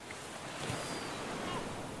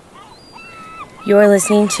You're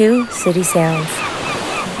listening to City Sounds.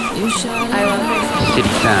 I love this. City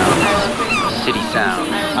Sounds. City Sounds.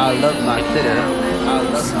 I love my city.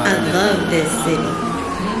 I love this city.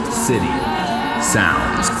 City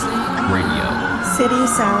Sounds Radio. City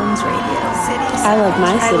Sounds Radio. City Sounds. I love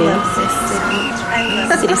my city. I love this city.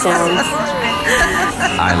 City Sounds.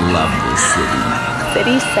 I love this city.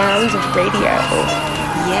 City Sounds Radio.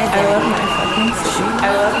 Yeah, I love my fucking city.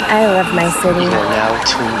 I love my city. You are now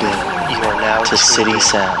tuned in. You are now to City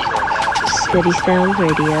Sound. City Sounds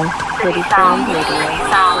Radio. City Sounds Radio.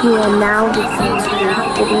 You are now listening to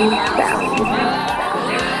City Sounds.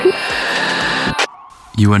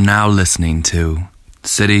 You are now listening to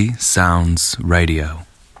City Sounds Radio.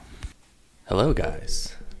 Hello,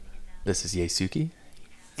 guys. This is Yesuke.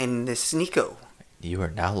 And this is Nico. You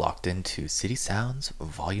are now locked into City Sounds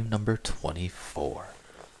Volume number 24.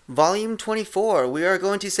 Volume 24. We are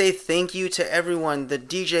going to say thank you to everyone, the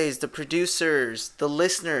DJs, the producers, the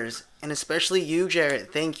listeners, and especially you,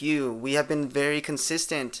 Jarrett. Thank you. We have been very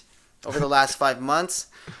consistent over the last 5 months.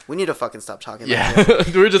 We need to fucking stop talking Yeah, like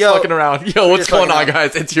this. we're just fucking around. Yo, what's going on,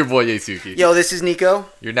 guys? It's your boy Yesuke. Yo, this is Nico.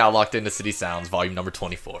 You're now locked into City Sounds Volume number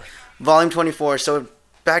 24. Volume 24. So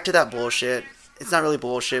back to that bullshit. It's not really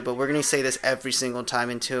bullshit, but we're going to say this every single time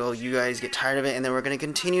until you guys get tired of it, and then we're going to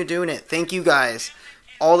continue doing it. Thank you guys.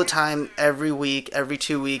 All the time, every week, every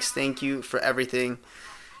 2 weeks. Thank you for everything.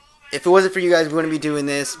 If it wasn't for you guys, we wouldn't be doing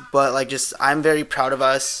this, but I'm very proud of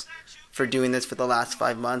us for doing this for the last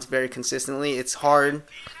 5 months very consistently. It's hard.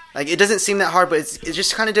 It doesn't seem that hard, but it's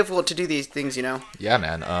just kind of difficult to do these things, you know? Yeah,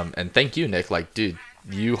 man. And thank you, Nick. Dude,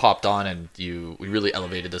 you hopped on and we really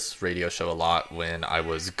elevated this radio show a lot when I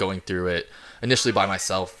was going through it initially by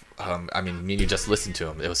myself. Me and you just listened to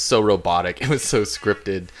him. It was so robotic. It was so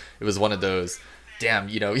scripted. It was one of those, damn,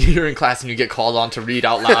 you're in class and you get called on to read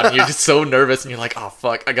out loud and you're just so nervous and you're like, oh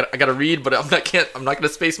fuck, I gotta read, but I'm not gonna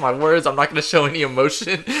space my words. I'm not gonna show any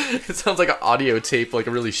emotion. It sounds like an audio tape, like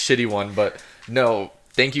a really shitty one, but no,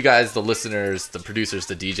 thank you guys, the listeners, the producers,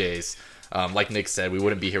 the DJs. Like Nick said, we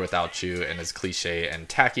wouldn't be here without you, and as cliche and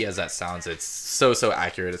tacky as that sounds, it's so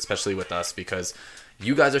accurate, especially with us, because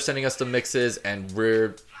you guys are sending us the mixes, and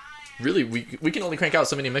we're really, we can only crank out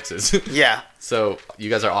so many mixes. Yeah. So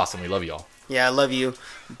you guys are awesome. We love y'all. Yeah, I love you.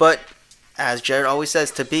 But as Jared always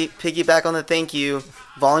says, to piggyback on the thank you,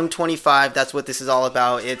 Volume 25, that's what this is all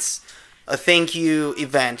about. It's a thank you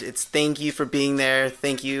event. It's thank you for being there.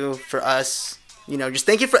 Thank you for us. Just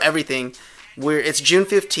thank you for everything. It's June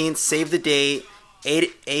 15th. Save the date.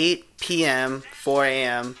 8 p.m., 4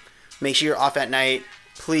 a.m. Make sure you're off at night.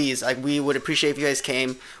 Please, we would appreciate if you guys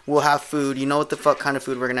came. We'll have food. You know what the fuck kind of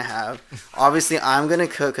food we're going to have. Obviously, I'm going to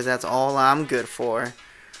cook because that's all I'm good for.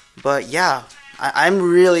 But yeah, I'm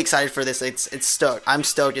really excited for this. It's stoked. I'm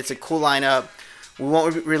stoked. It's a cool lineup. We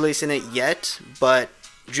won't be releasing it yet, but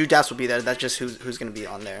Drew Das will be there. That's just who's going to be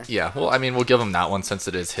on there. Yeah, well, we'll give him that one since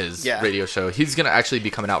it is his radio show. He's going to actually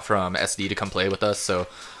be coming out from SD to come play with us, so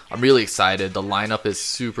I'm really excited. The lineup is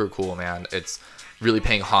super cool, man. It's really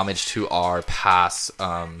paying homage to our past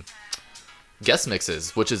guest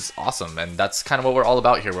mixes, which is awesome, and that's kind of what we're all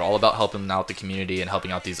about here. We're all about helping out the community and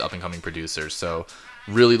helping out these up-and-coming producers, so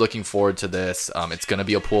really looking forward to this. It's going to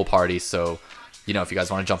be a pool party, so if you guys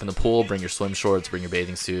want to jump in the pool, bring your swim shorts, bring your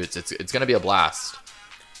bathing suits. It's going to be a blast.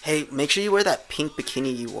 Hey, make sure you wear that pink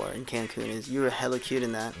bikini you wore in Cancun. You were hella cute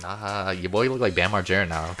in that. Nah, your boy look like Bam Margera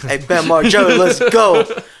now. Hey, Bam Margera, let's go.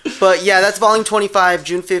 But yeah, that's Volume 25,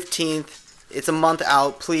 June 15th. It's a month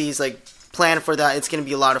out. Please, plan for that. It's going to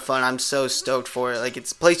be a lot of fun. I'm so stoked for it.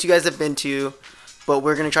 It's a place you guys have been to, but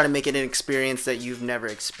we're going to try to make it an experience that you've never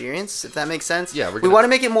experienced, if that makes sense. Yeah, we want to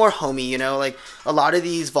make it more homey, a lot of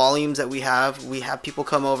these volumes that we have people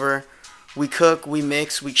come over. We cook, we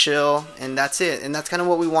mix, we chill, and that's it. And that's kind of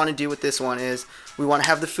what we want to do with this one is we want to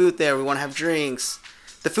have the food there. We want to have drinks.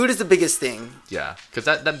 The food is the biggest thing. Yeah, because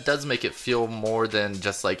that does make it feel more than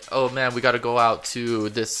just oh, man, we got to go out to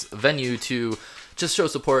this venue to just show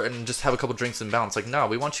support and just have a couple drinks and bounce. No,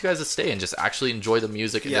 we want you guys to stay and just actually enjoy the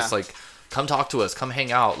music and just, come talk to us, come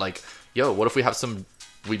hang out. Yo, what if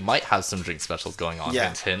we might have some drink specials going on,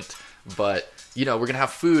 hint, hint. But we're going to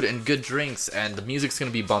have food and good drinks, and the music's going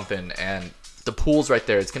to be bumping, and the pool's right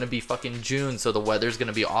there. It's going to be fucking June, so the weather's going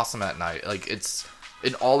to be awesome at night. It's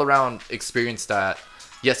an all-around experience that,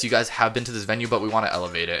 yes, you guys have been to this venue, but we want to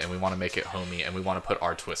elevate it, and we want to make it homey, and we want to put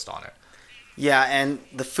our twist on it. Yeah, and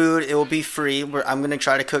the food, it will be free. I'm going to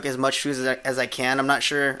try to cook as much food as I can. I'm not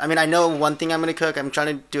sure. I know one thing I'm going to cook. I'm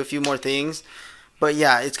trying to do a few more things. But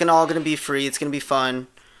yeah, it's all going to be free. It's going to be fun.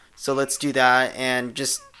 So let's do that, and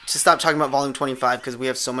just to stop talking about Volume 25 because we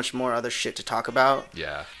have so much more other shit to talk about.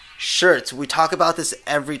 Yeah. shirts. We talk about this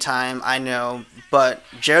every time, I know, but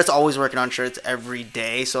Jared's always working on shirts every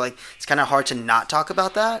day, so like it's kind of hard to not talk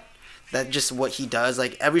about that. That's just what he does.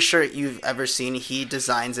 Like every shirt you've ever seen, he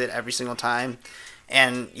designs it every single time.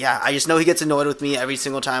 And yeah, I just know he gets annoyed with me every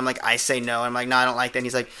single time. Like I say no, and I'm like, no, I don't like that. And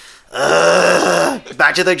he's like, ugh,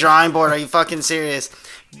 back to the drawing board. Are you fucking serious?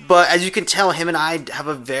 But as you can tell, him and I have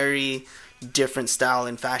a very different style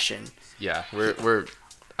in fashion. Yeah,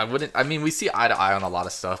 I mean, we see eye to eye on a lot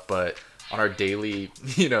of stuff, but on our daily,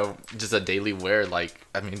 just a daily wear, like,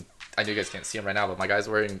 I mean, I know you guys can't see him right now, but my guy's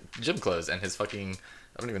wearing gym clothes and his fucking,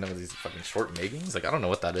 I don't even know what these fucking short leggings, like, I don't know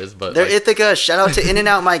what that is, but they're like, Ithaca. Shout out to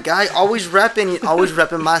In-N-Out, my guy, always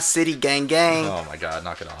repping my city, gang. Oh my god,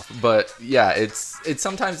 knock it off. But yeah, it's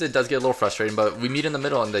sometimes it does get a little frustrating, but we meet in the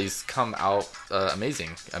middle and these come out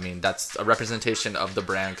amazing. I mean, that's a representation of the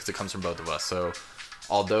brand because it comes from both of us, so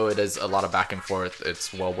although it is a lot of back and forth,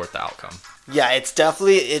 it's well worth the outcome. Yeah, it's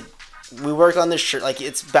definitely we work on this shirt, like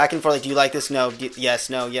it's back and forth, like, do you like this? No. Yes,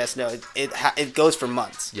 no. It goes for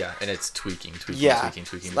months. Yeah, and it's tweaking.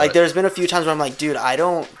 Like there's been a few times where I'm like, dude, I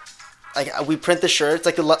don't, like, we print the shirts,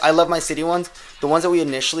 like I Love My City ones, the ones that we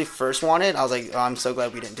initially first wanted, I was like, oh, I'm so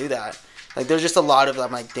glad we didn't do that. Like there's just a lot of,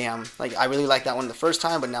 I'm like, damn, like I really liked that one the first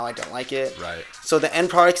time, but now I don't like it. Right. So the end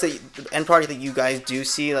product that you guys do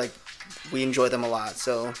see, like, we enjoy them a lot.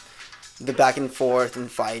 So the back and forth and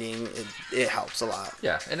fighting, it helps a lot.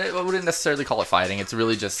 Yeah, and I wouldn't necessarily call it fighting. It's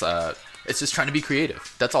really just it's just trying to be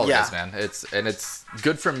creative. That's all it is, man. It's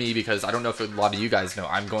good for me because I don't know if a lot of you guys know,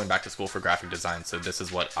 I'm going back to school for graphic design, so this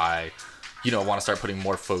is what I, want to start putting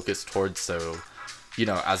more focus towards. So,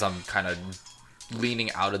 as I'm kind of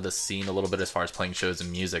leaning out of the scene a little bit as far as playing shows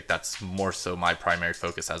and music, that's more so my primary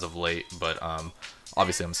focus as of late. But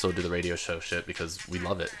obviously, I'm still do the radio show shit because we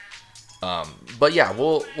love it. But yeah,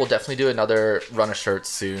 we'll definitely do another run of shirts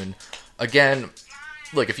soon. Again,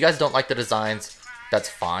 look, if you guys don't like the designs, that's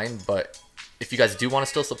fine. But if you guys do want to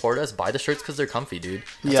still support us, buy the shirts because they're comfy, dude.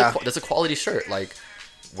 That's a quality shirt. Like,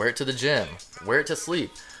 wear it to the gym, wear it to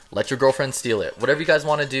sleep, let your girlfriend steal it. Whatever you guys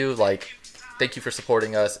want to do, like, thank you for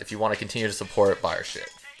supporting us. If you want to continue to support, buy our shit.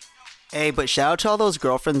 Hey, but shout out to all those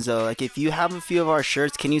girlfriends though. Like, if you have a few of our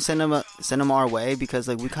shirts, can you send them our way, because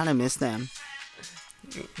like we kind of miss them.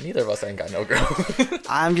 Neither of us ain't got no girl.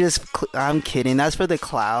 I'm kidding. That's for the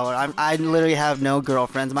clout. I literally have no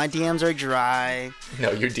girlfriends. My DMs are dry.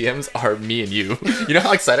 No, your DMs are me and you. You know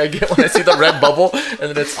how excited I get when I see the red bubble?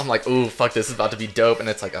 And then I'm like, ooh, fuck, this is about to be dope. And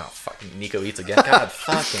it's like, oh, fucking Nico eats again. God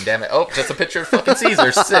fucking damn it. Oh, just a picture of fucking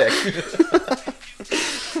Caesar. Sick.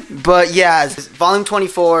 But yeah, volume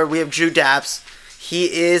 24, we have Drew Daps.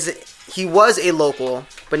 He was a local,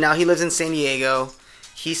 but now he lives in San Diego.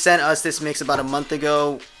 He sent us this mix about a month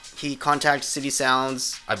ago. He contacted City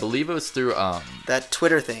Sounds. I believe it was through that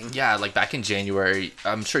Twitter thing. Yeah, like back in January.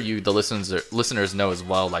 I'm sure you, the listeners know as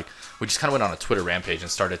well. Like, we just kind of went on a Twitter rampage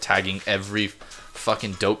and started tagging every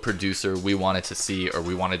fucking dope producer we wanted to see or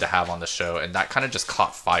we wanted to have on the show, and that kind of just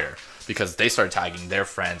caught fire because they started tagging their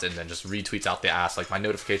friends and then just retweets out the ass. Like, my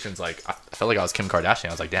notifications, like, I felt like I was Kim Kardashian.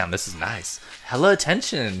 I was like, damn, this is nice. Hella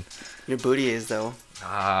attention. Your booty is though.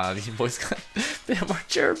 These boys got more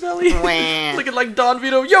chair belly. Looking like Don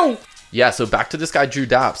Vito. Yo! Yeah, so back to this guy, Drew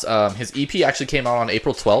Daps. His EP actually came out on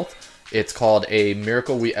April 12th. It's called A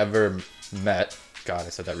Miracle We Ever Met. God, I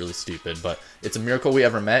said that really stupid, but it's A Miracle We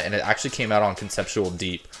Ever Met, and it actually came out on Conceptual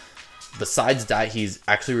Deep. Besides that, he's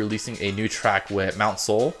actually releasing a new track with Mount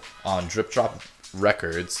Soul on Drip Drop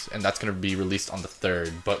Records, and that's going to be released on the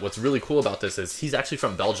 3rd. But what's really cool about this is he's actually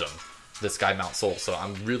from Belgium, this guy Mount Soul. So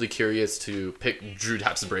I'm really curious to pick Drew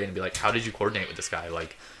Daps' brain and be like, how did you coordinate with this guy?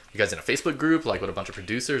 Like, you guys in a Facebook group, like with a bunch of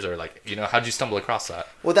producers, or like, how did you stumble across that?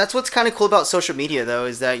 Well, that's what's kind of cool about social media though,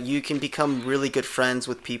 is that you can become really good friends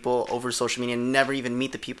with people over social media and never even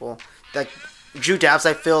meet the people. Like Drew Daps,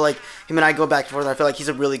 I feel like him and I go back and forth. I feel like he's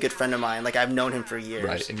a really good friend of mine. Like, I've known him for years.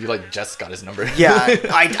 Right, and you like just got his number. Yeah,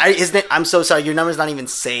 I'm so sorry. Your number's not even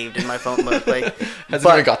saved in my phone book. Like,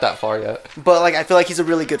 hasn't even got that far yet. But like, I feel like he's a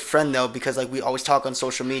really good friend though, because like we always talk on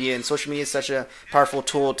social media, and social media is such a powerful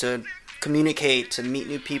tool to communicate, to meet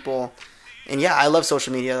new people. And yeah, I love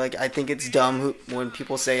social media. Like, I think it's dumb when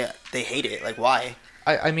people say they hate it. Like, why?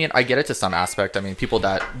 I mean, I get it to some aspect. I mean, people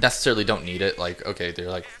that necessarily don't need it, like, okay, they're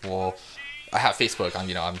like, well, I have Facebook.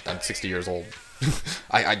 I'm 60 years old.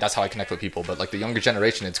 I that's how I connect with people. But like the younger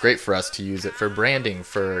generation, it's great for us to use it for branding,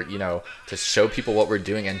 for to show people what we're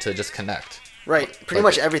doing and to just connect. Right, pretty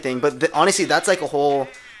much everything. But honestly, that's like a whole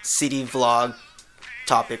city vlog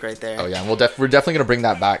topic right there. Oh yeah, and we're definitely gonna bring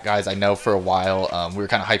that back, guys. I know for a while we were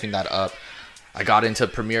kind of hyping that up. I got into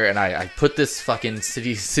Premiere and I put this fucking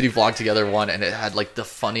city vlog together one, and it had like the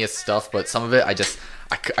funniest stuff, but some of it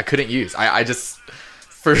I couldn't use. I just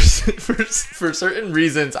for certain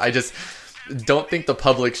reasons I just don't think the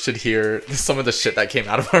public should hear some of the shit that came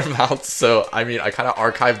out of our mouths. So I mean, I kind of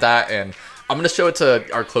archived that, and I'm gonna show it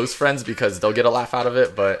to our close friends because they'll get a laugh out of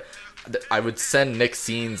it. But I would send Nick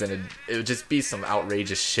scenes, and it would just be some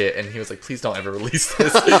outrageous shit, and he was like, please don't ever release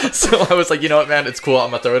this. So I was like, you know what, man, it's cool, I'm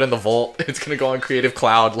gonna throw it in the vault, it's gonna go on Creative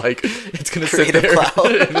Cloud, like, it's gonna sit there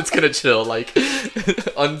and it's gonna chill, like,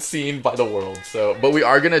 unseen by the world. So, but we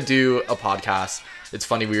are gonna do a podcast. It's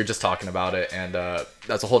funny, we were just talking about it, and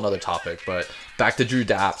that's a whole nother topic. But back to Drew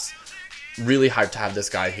Daps, really hyped to have this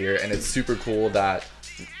guy here, and it's super cool that,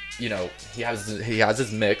 you know, he has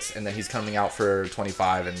his mix, and then he's coming out for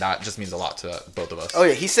 25, and that just means a lot to both of us. Oh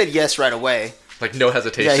yeah, he said yes right away. Like, no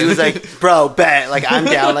hesitation. Yeah, he was like, bro, bet. Like, I'm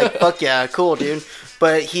down. Like, fuck yeah, cool, dude.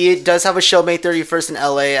 But he does have a show May 31st in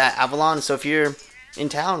LA at Avalon, so if you're in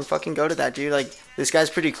town, fucking go to that, dude. Like, this guy's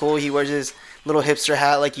pretty cool. He wears his little hipster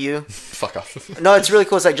hat like you. Fuck off. No, it's really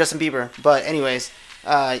cool. It's like Justin Bieber. But anyways,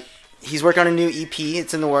 he's working on a new EP.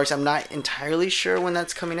 It's in the works. I'm not entirely sure when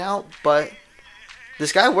that's coming out, but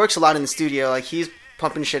this guy works a lot in the studio. Like, he's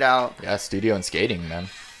pumping shit out. Yeah, studio and skating, man.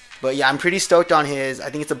 But yeah, I'm pretty stoked on his. I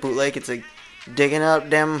think it's a bootleg. It's like, digging up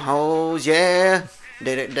them holes, yeah.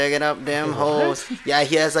 Digging up them holes. Yeah,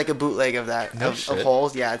 he has like a bootleg of that. No of shit.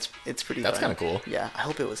 Holes. Yeah, it's pretty That's fun. kind of cool. Yeah, I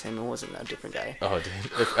hope it was him. It wasn't a different guy. Oh,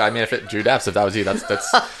 dude. If it Drew Daps, if that was you,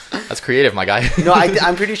 that's creative, my guy. No,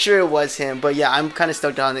 I'm pretty sure it was him. But yeah, I'm kind of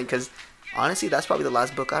stoked on it because honestly, that's probably the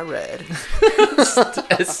last book I read.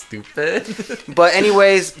 That's stupid. But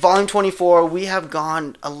anyways, volume 24, we have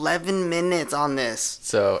gone 11 minutes on this.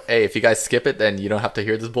 So, hey, if you guys skip it, then you don't have to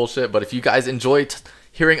hear this bullshit. But if you guys enjoy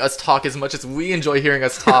hearing us talk as much as we enjoy hearing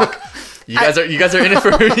us talk, you guys are in it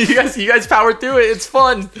for you guys power through it. It's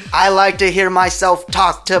fun. I like to hear myself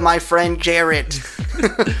talk to my friend Jarrett.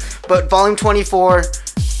 But volume 24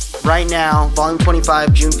 right now, volume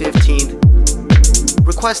 25 June 15th.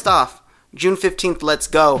 Request off. June 15th, let's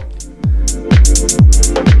go.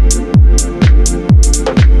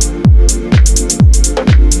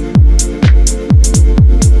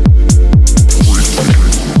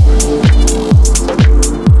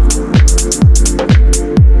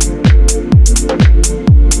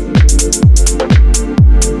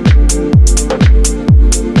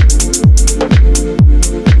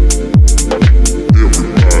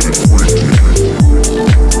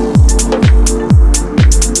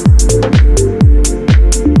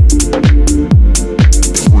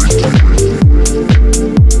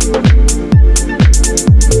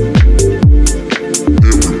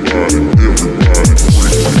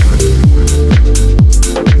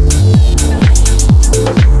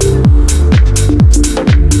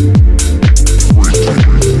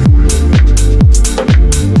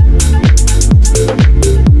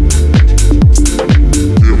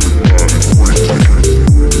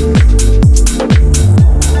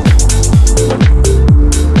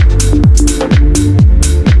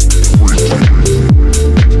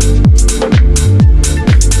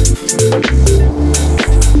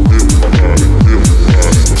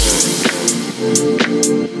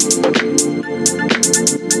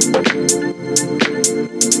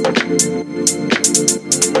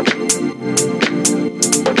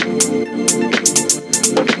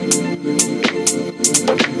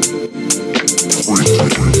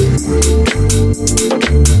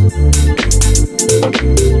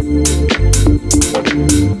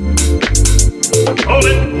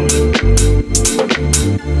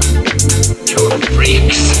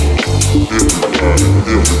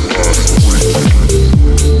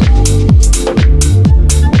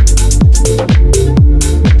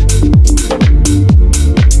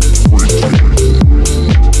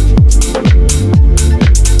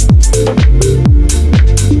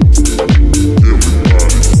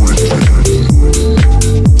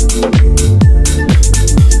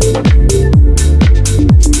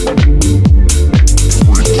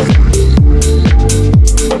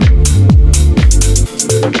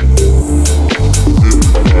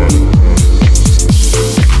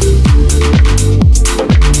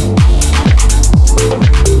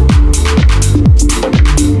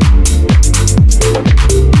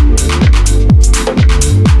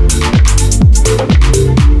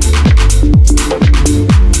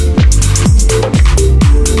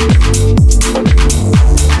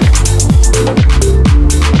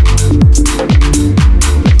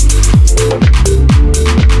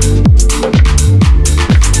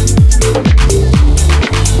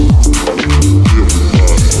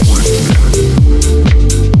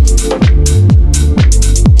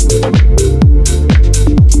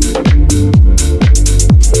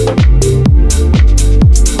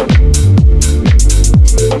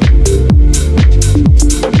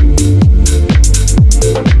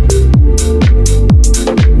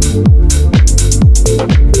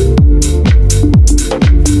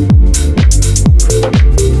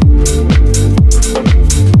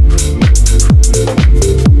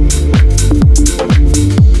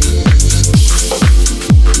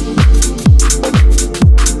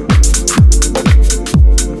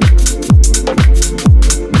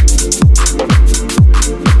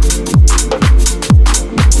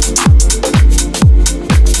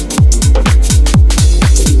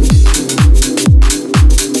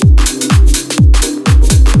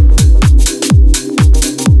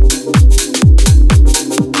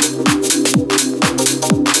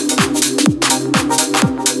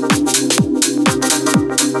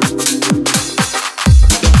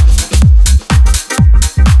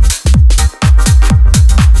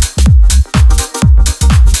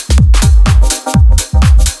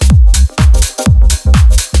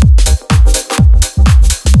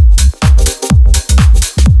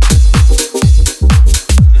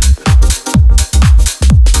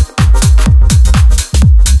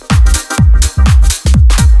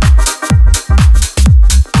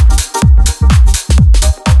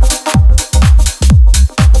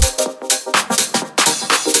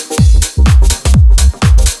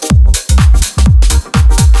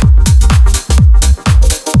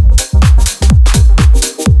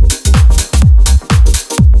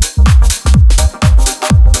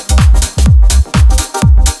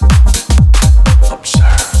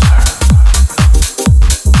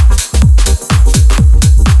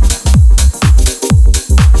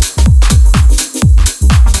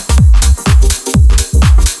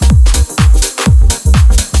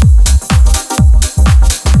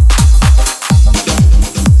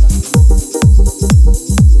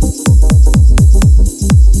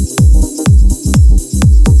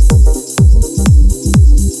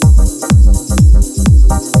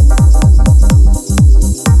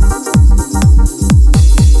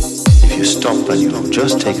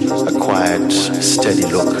 take a quiet, steady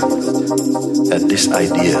look at this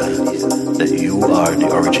idea that you are the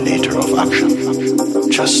originator of action.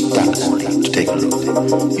 Just that only, to take a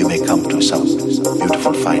look, you may come to some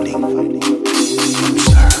beautiful finding.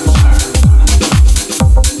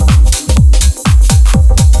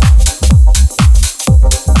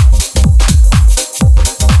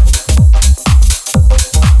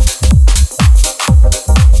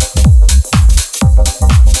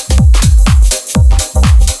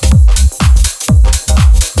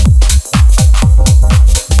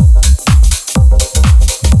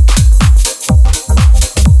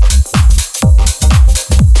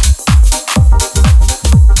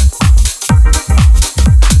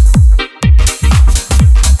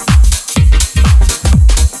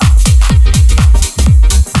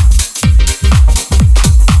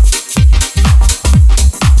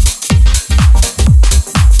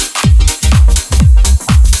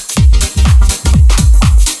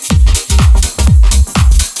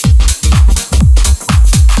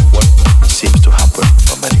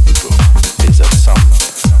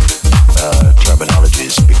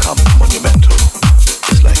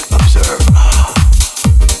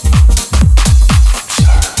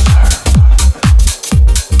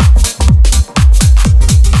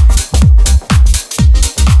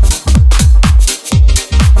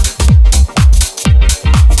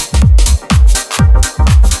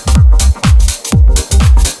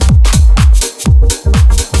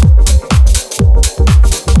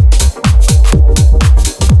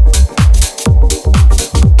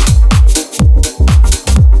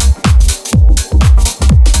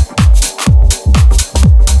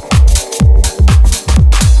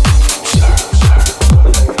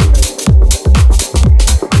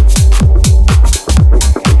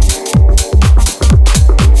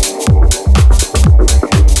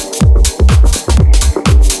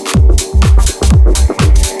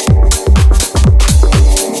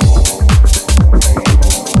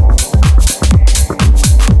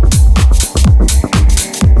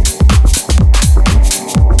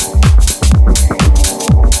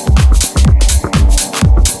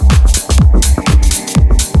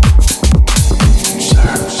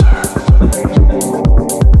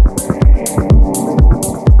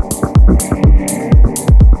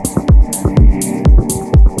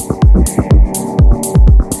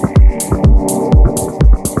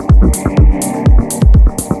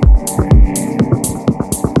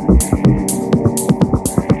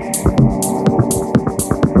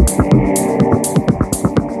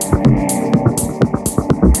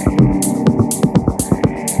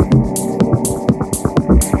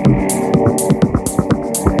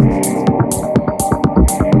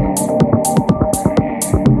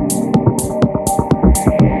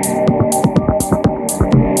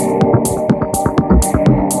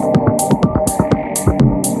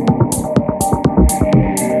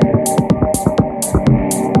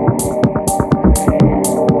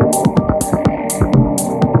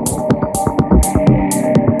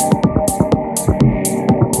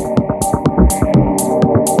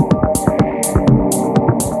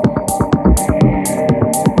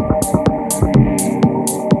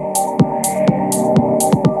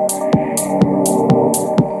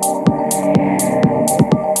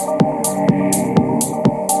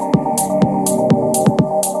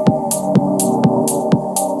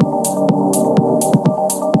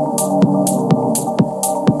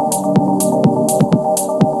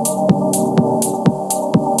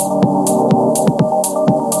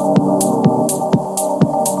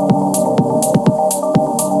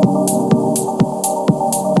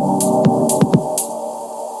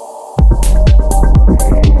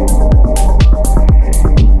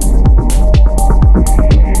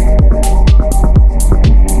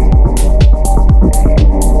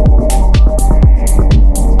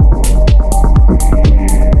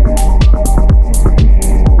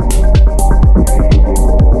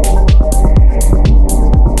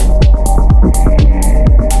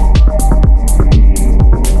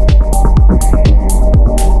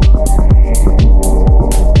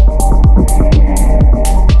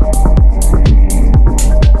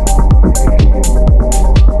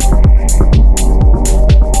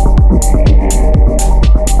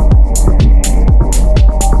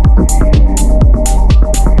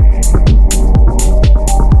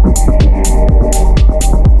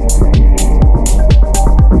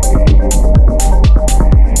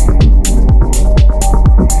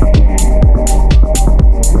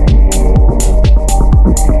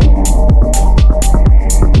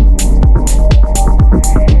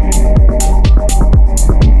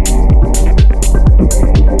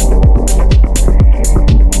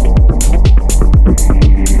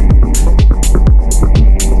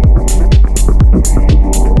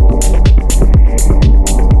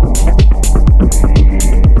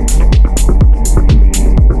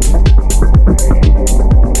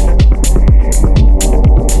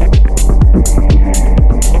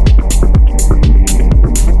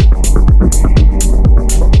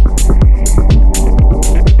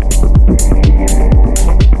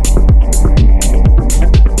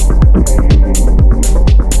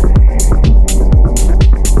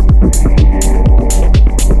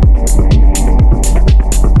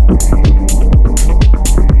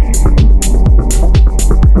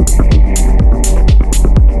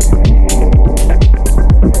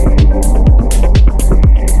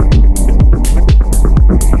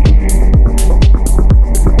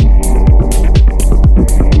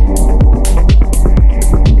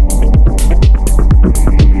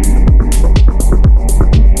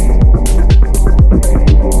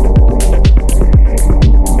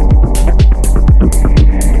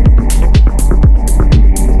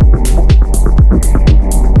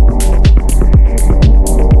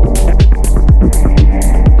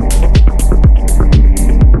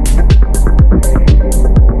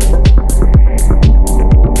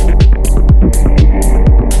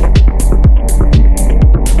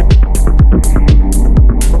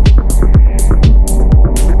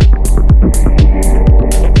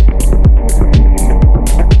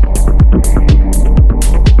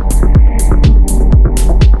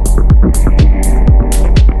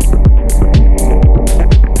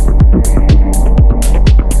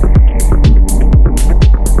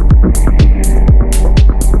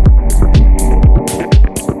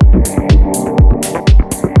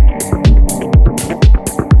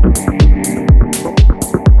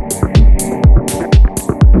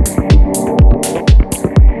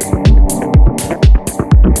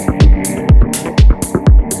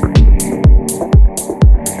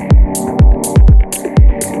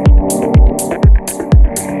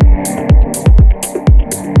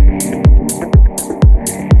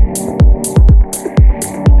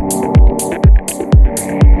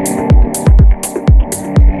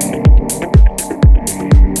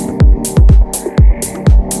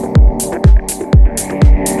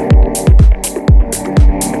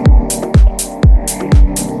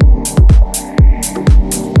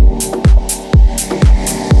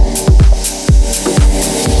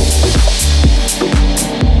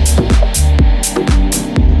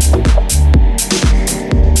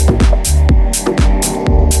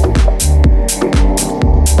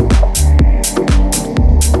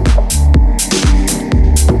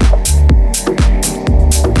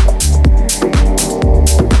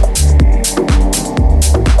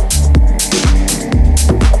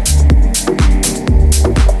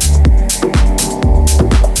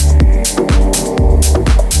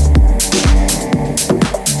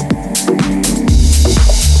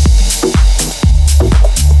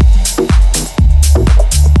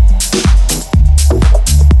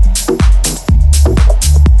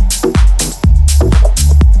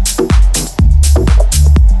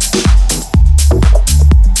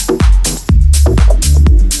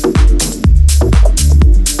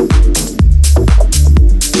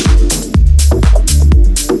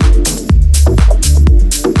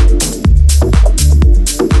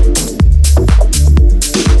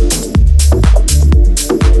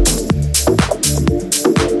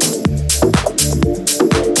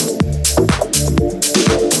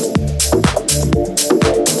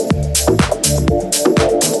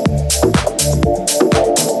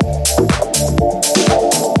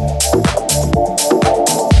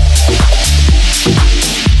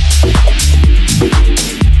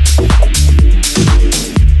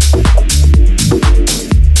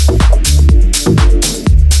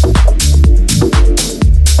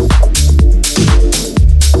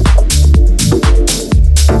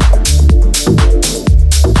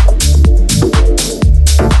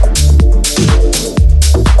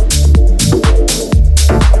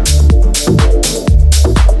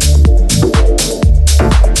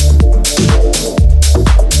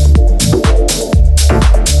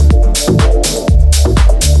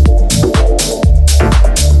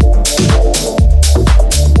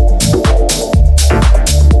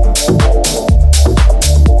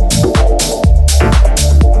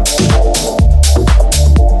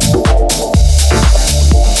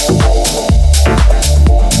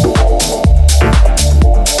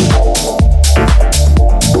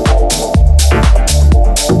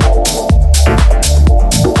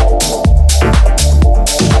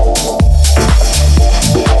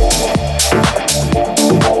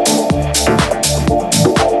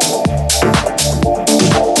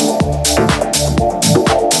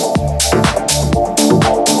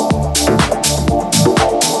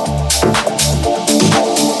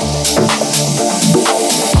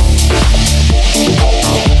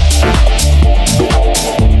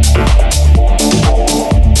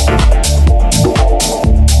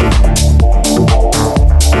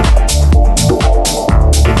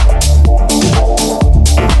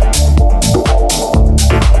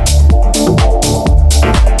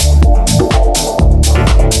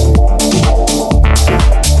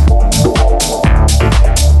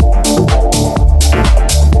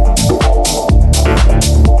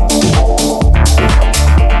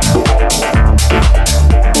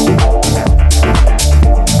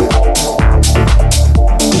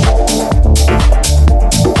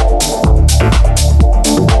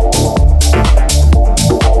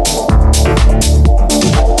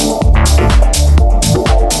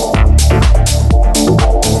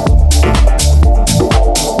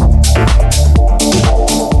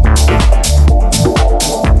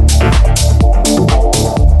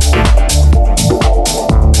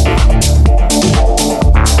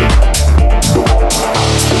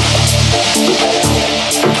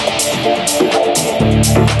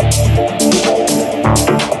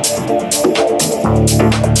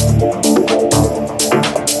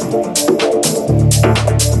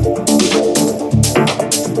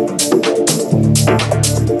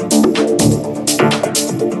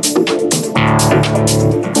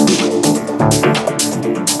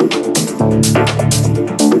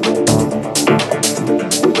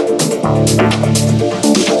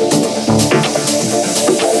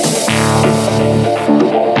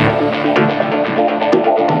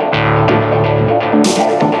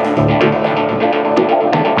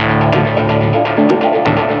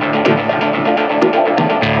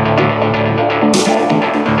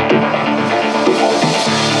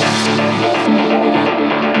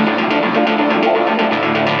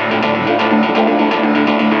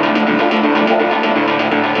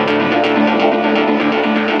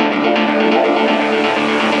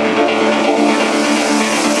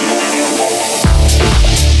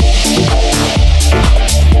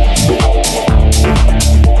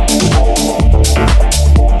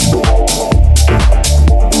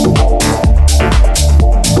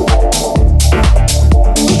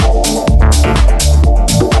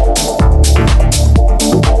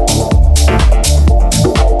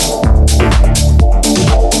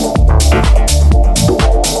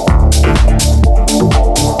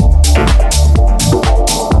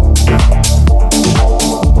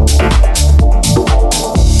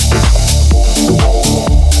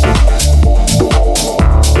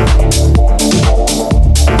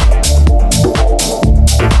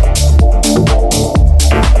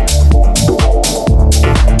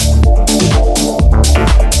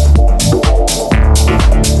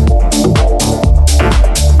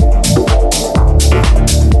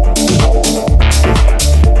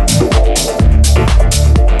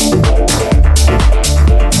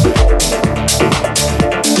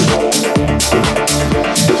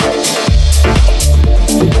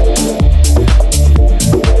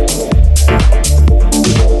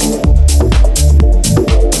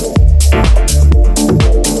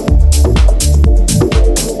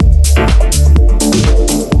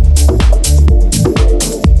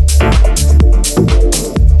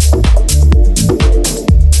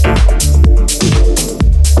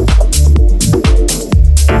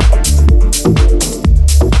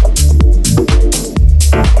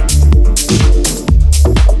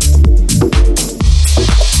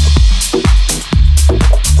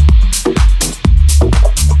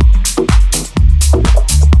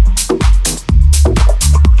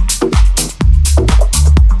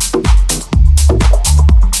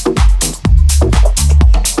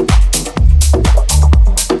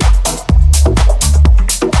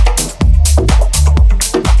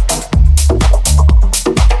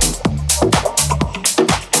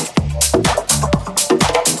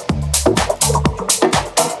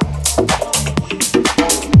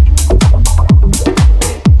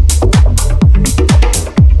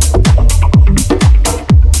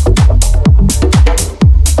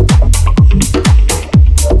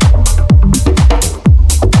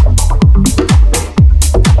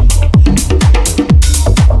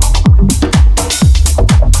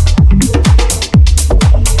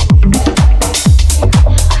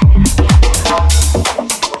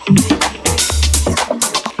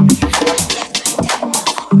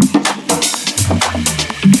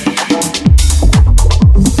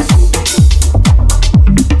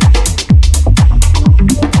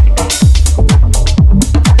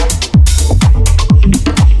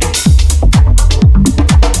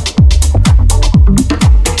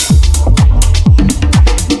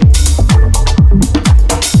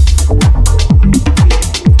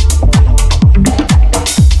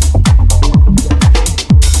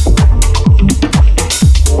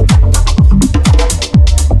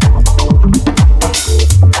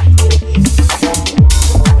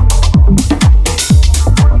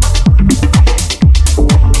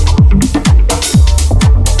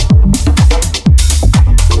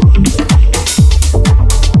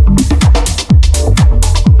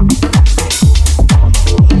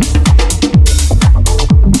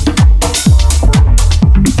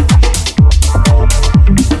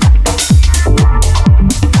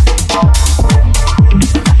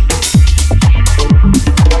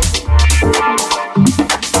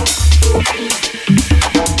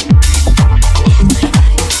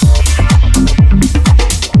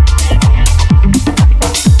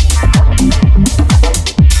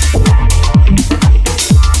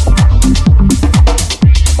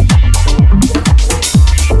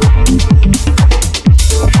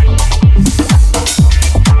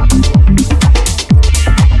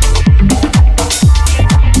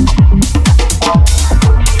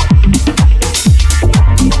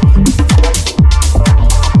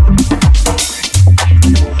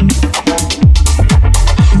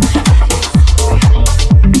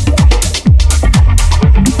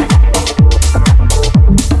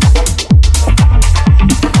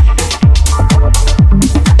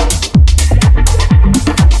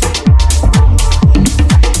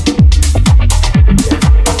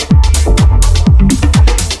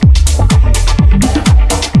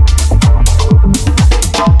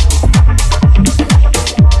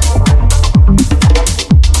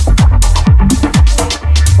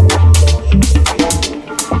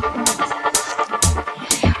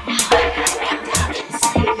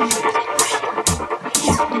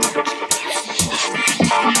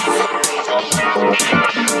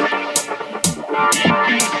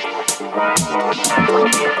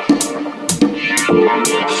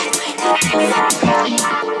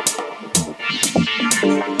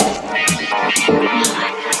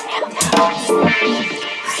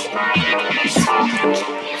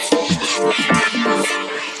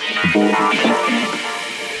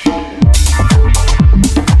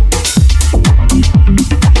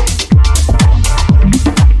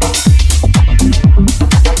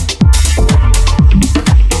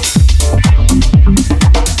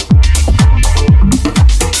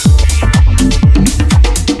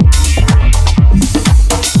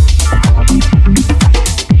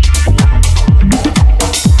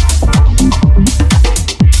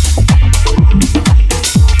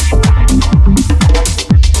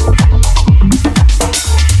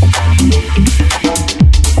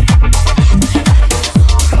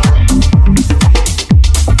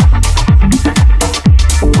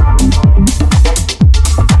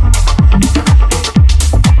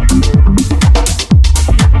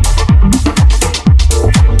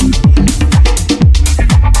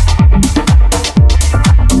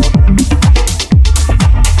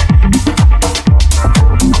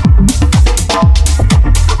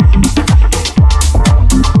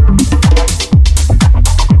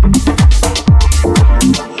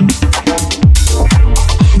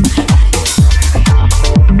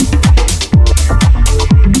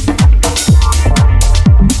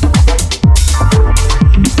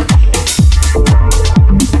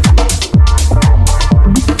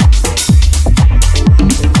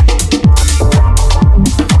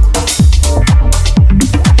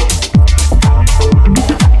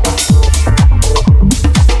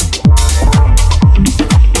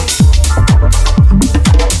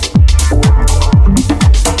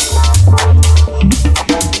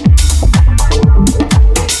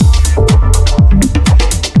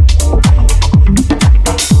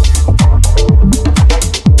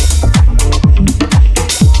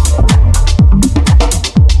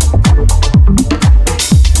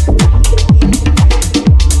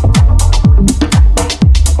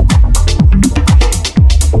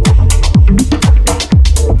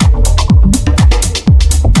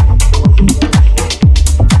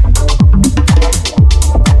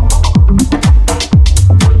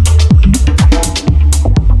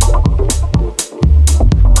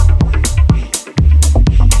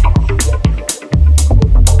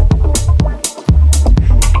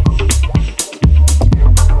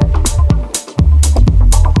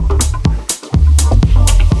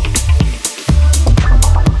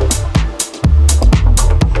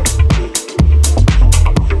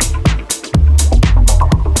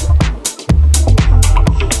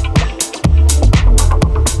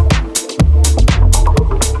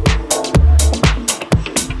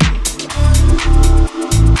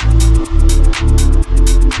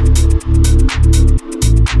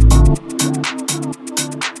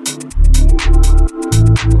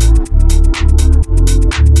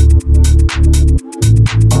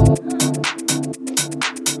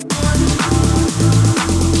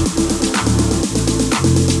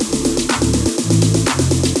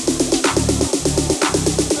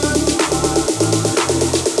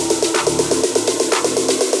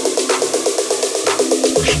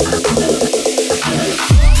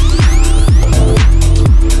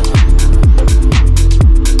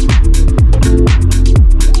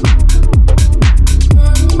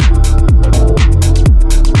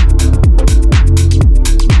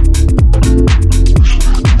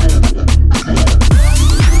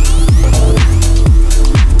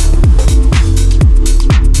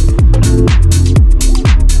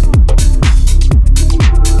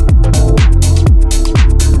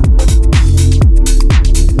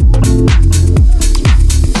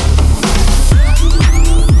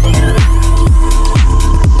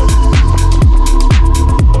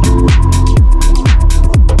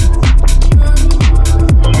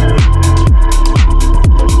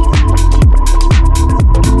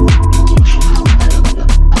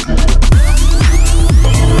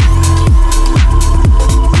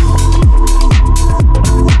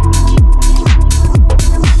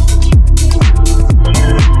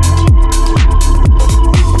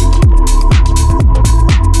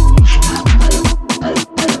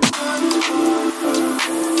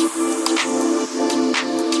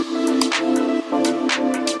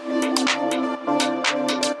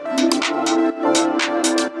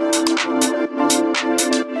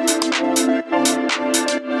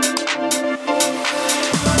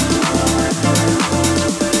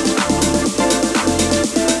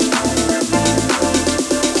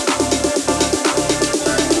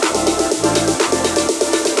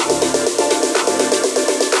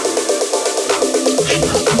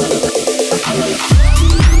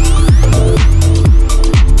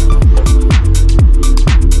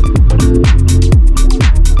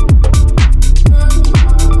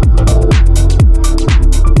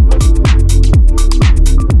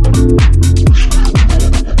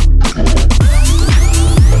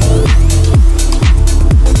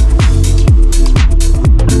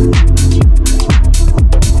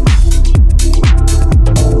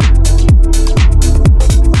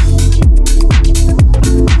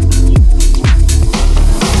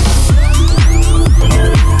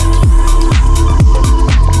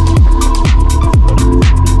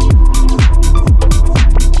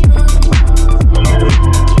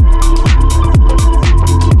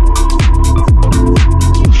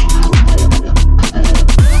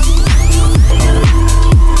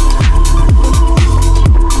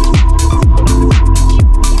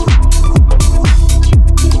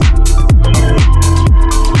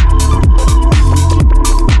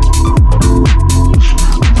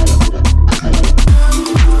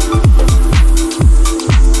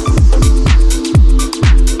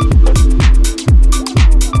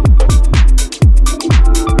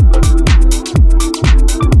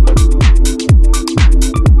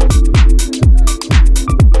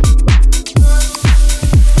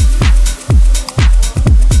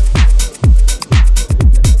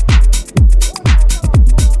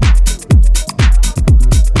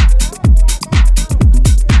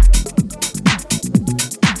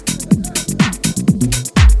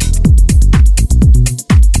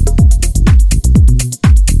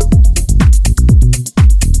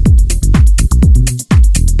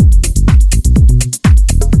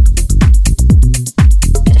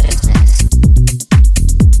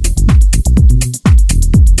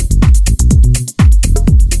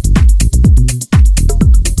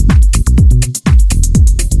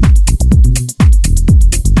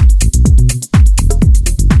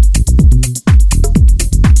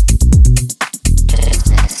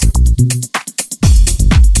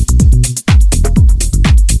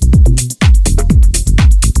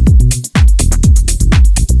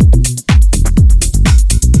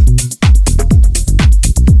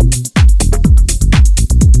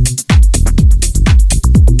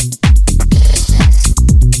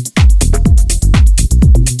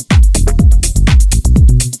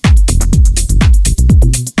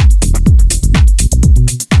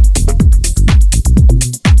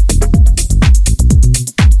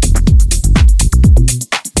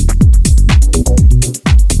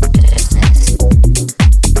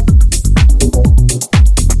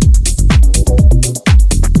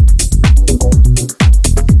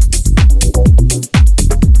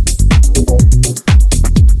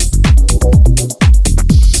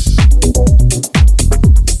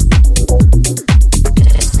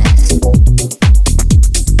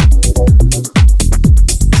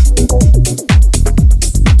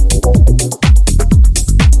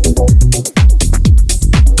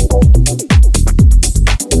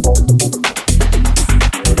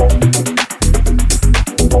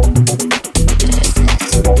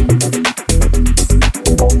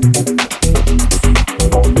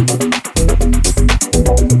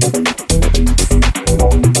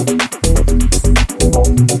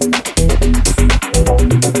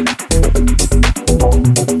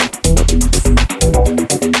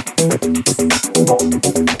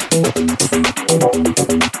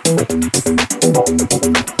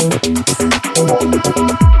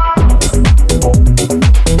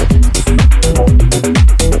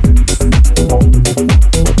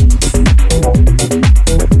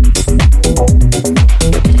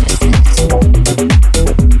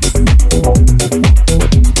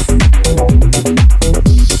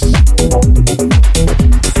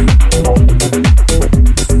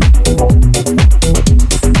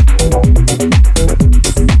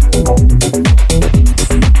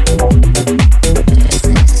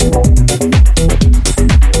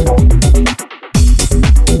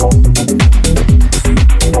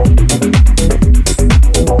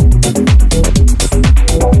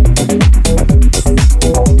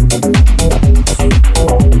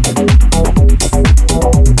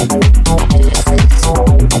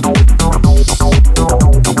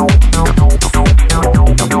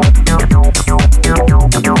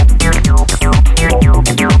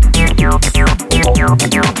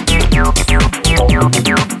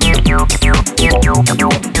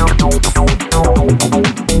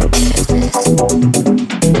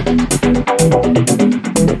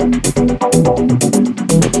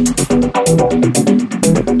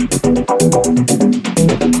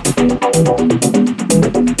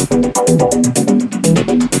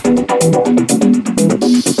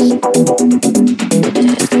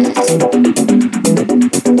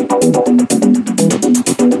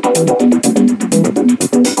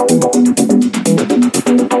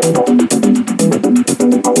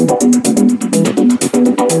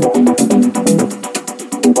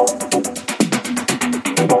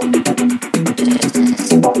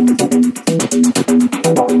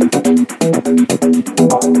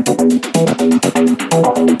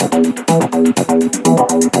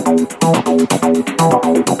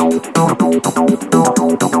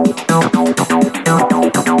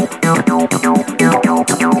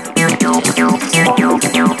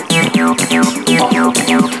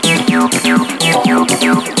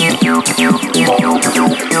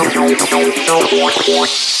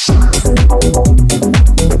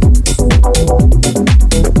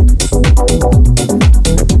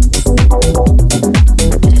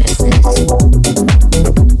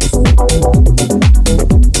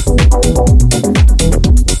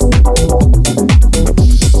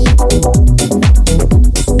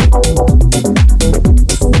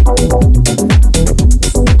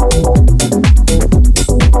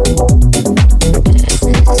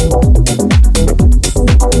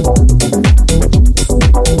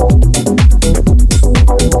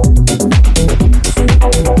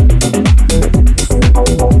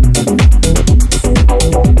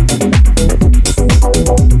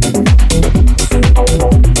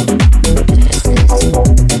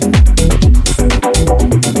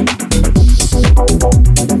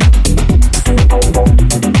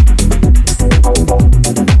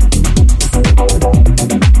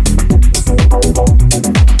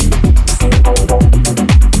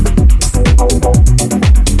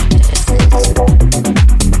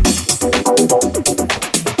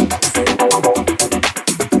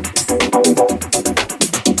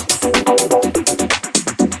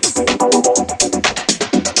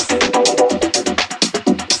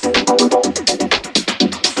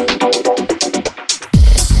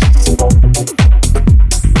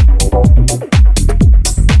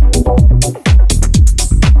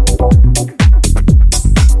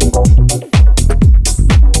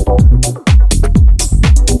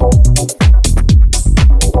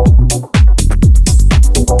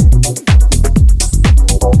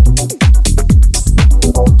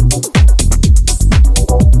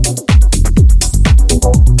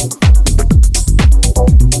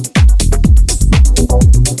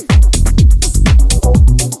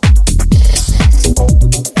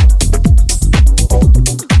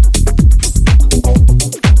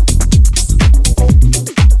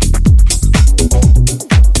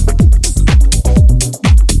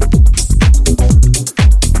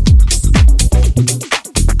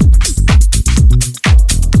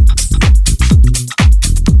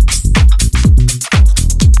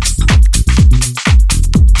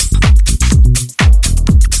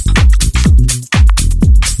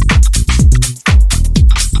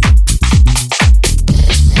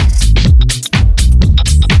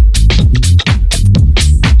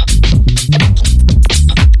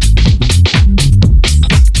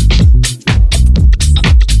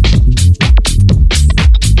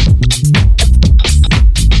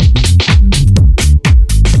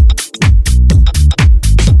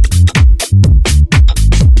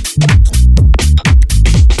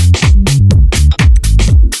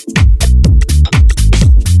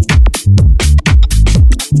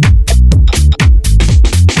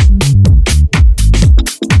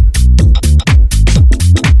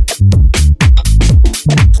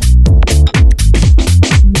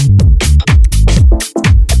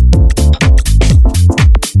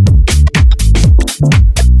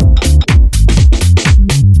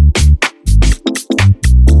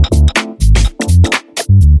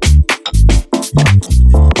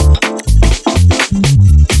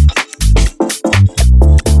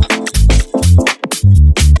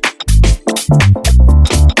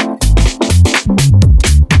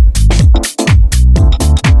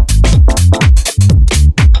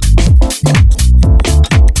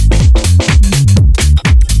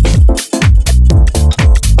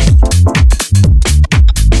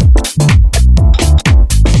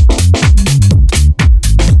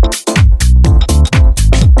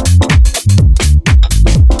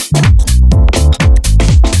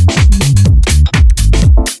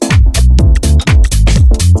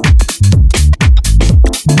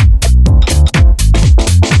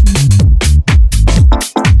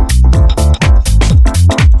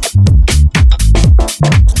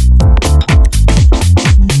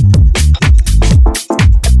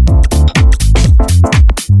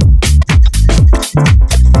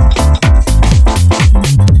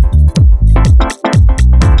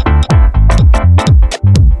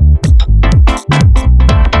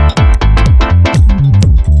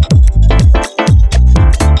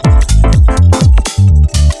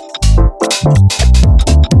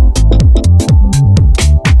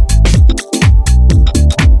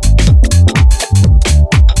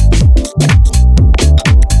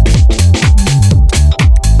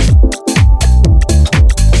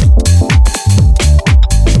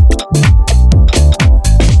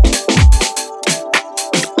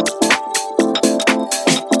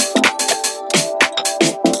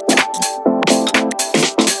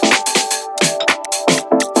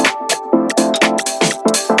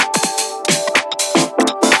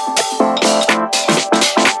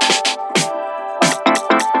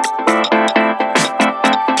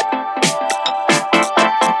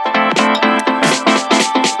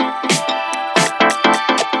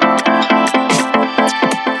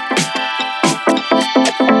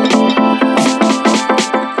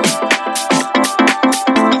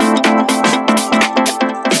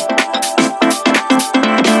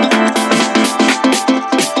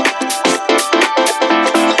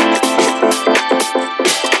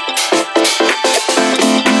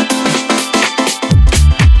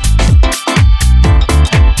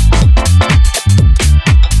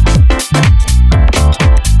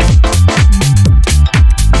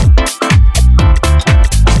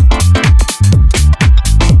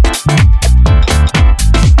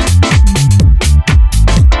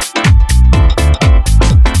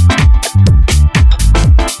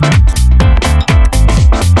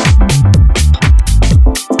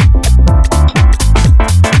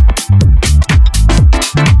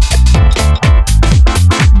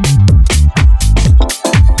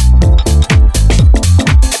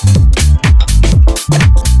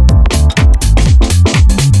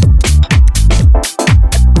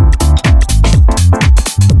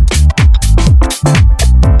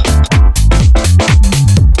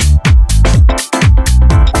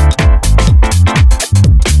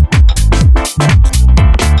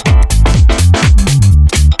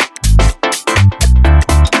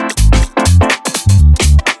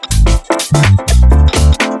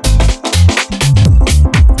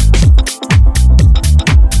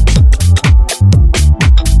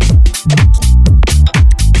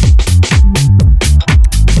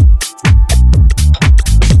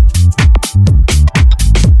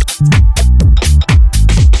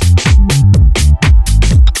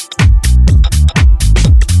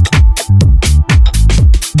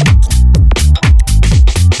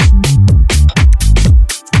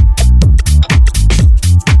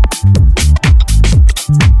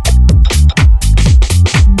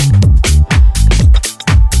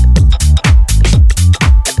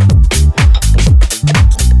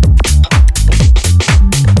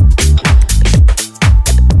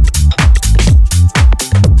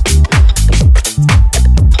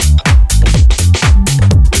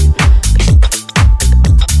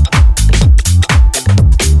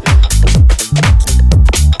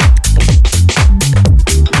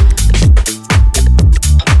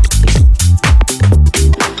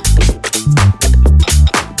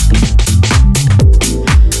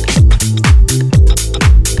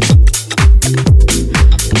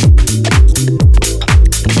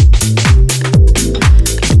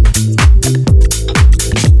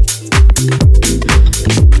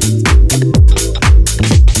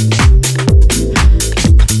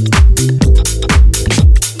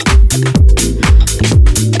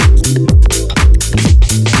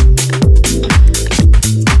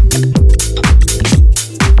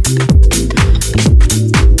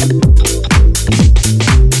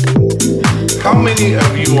 many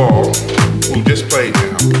of you all who just played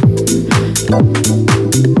now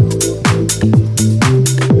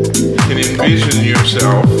can envision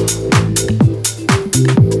yourself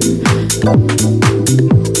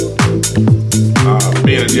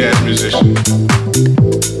being a jazz musician?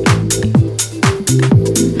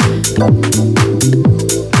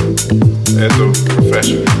 As a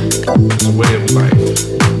profession, as a way of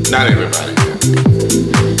life. Not everybody can.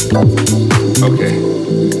 Okay.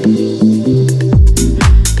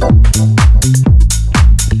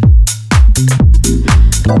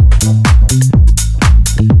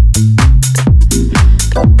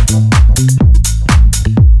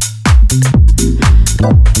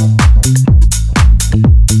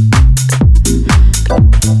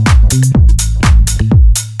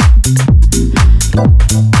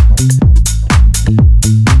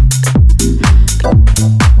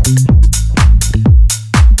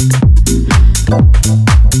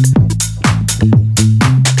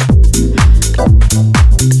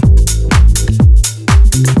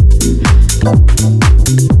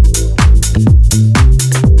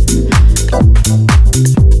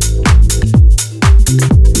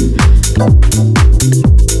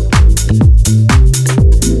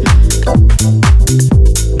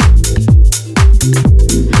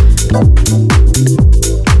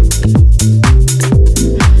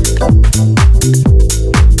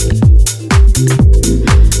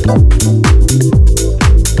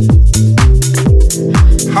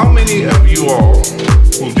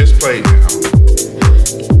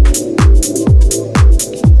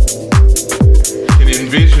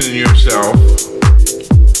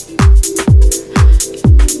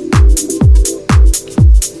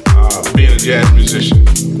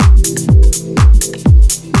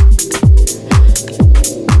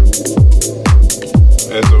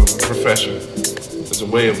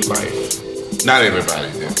 Not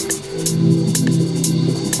everybody did.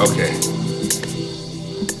 Okay.